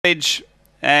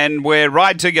And we're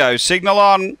right to go. Signal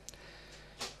on.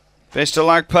 Best of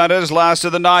luck, punters. Last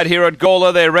of the night here at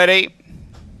Gawler. They're ready.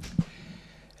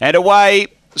 And away.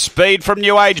 Speed from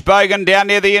New Age Bogan down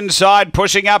near the inside.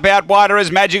 Pushing up out wider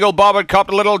as Magical Bob had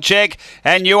copped a little check.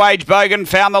 And New Age Bogan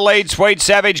found the lead. Sweet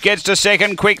Savage gets to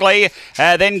second quickly.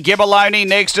 Then Gibbaloni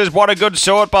next as What a Good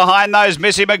Sort. Behind those,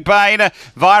 Missy McBain.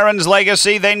 Viron's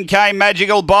Legacy. Then came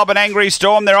Magical Bob and Angry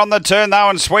Storm. They're on the turn though,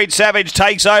 and Sweet Savage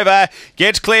takes over.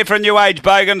 Gets clear from New Age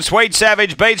Bogan. Sweet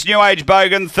Savage beats New Age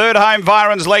Bogan. Third home,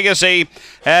 Viron's Legacy.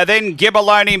 Then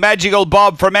Gibbaloni, Magical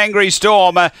Bob from Angry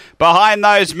Storm. Behind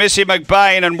those, Missy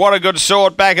McBain and What a Good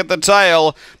Sort back at the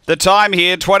tail. The time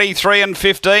here, 23 and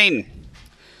 15.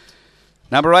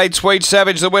 Number 8, Sweet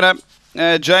Savage, the winner.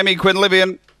 Jamie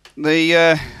Quinlivian,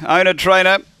 the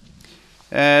owner-trainer.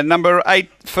 Number 8,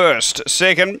 first.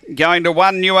 Second, going to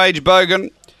 1, New Age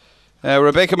Bogan.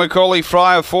 Rebecca McCauley,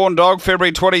 Fryer, Fawn Dog,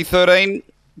 February 2013.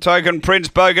 Token Prince,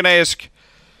 Boganesque.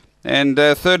 And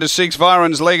third to 6,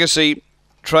 Viron's Legacy,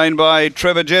 trained by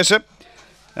Trevor Jessup.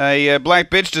 A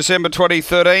Black Bitch, December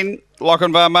 2013.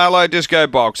 Lochinvar Marlow Disco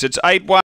Box. It's 8-1.